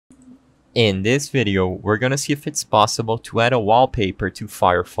In this video, we're gonna see if it's possible to add a wallpaper to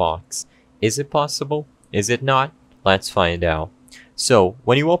Firefox. Is it possible? Is it not? Let's find out. So,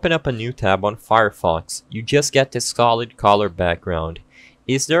 when you open up a new tab on Firefox, you just get this solid color background.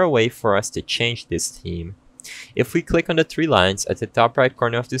 Is there a way for us to change this theme? If we click on the three lines at the top right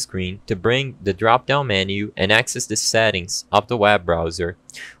corner of the screen to bring the drop-down menu and access the settings of the web browser,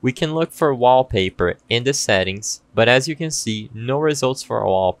 we can look for wallpaper in the settings, but as you can see, no results for a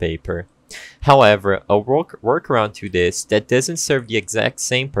wallpaper. However, a workaround to this that doesn't serve the exact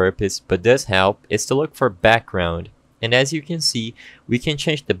same purpose but does help is to look for background. And as you can see, we can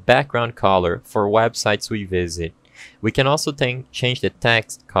change the background color for websites we visit. We can also change the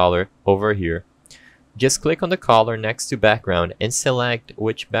text color over here. Just click on the color next to background and select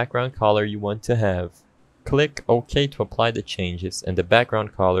which background color you want to have. Click OK to apply the changes and the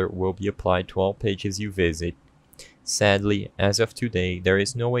background color will be applied to all pages you visit. Sadly, as of today, there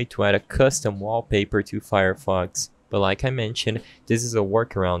is no way to add a custom wallpaper to Firefox, but like I mentioned, this is a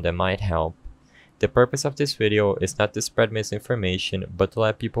workaround that might help. The purpose of this video is not to spread misinformation, but to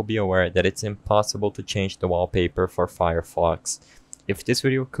let people be aware that it's impossible to change the wallpaper for Firefox. If this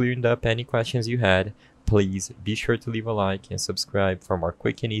video cleared up any questions you had, please be sure to leave a like and subscribe for more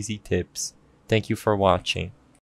quick and easy tips. Thank you for watching.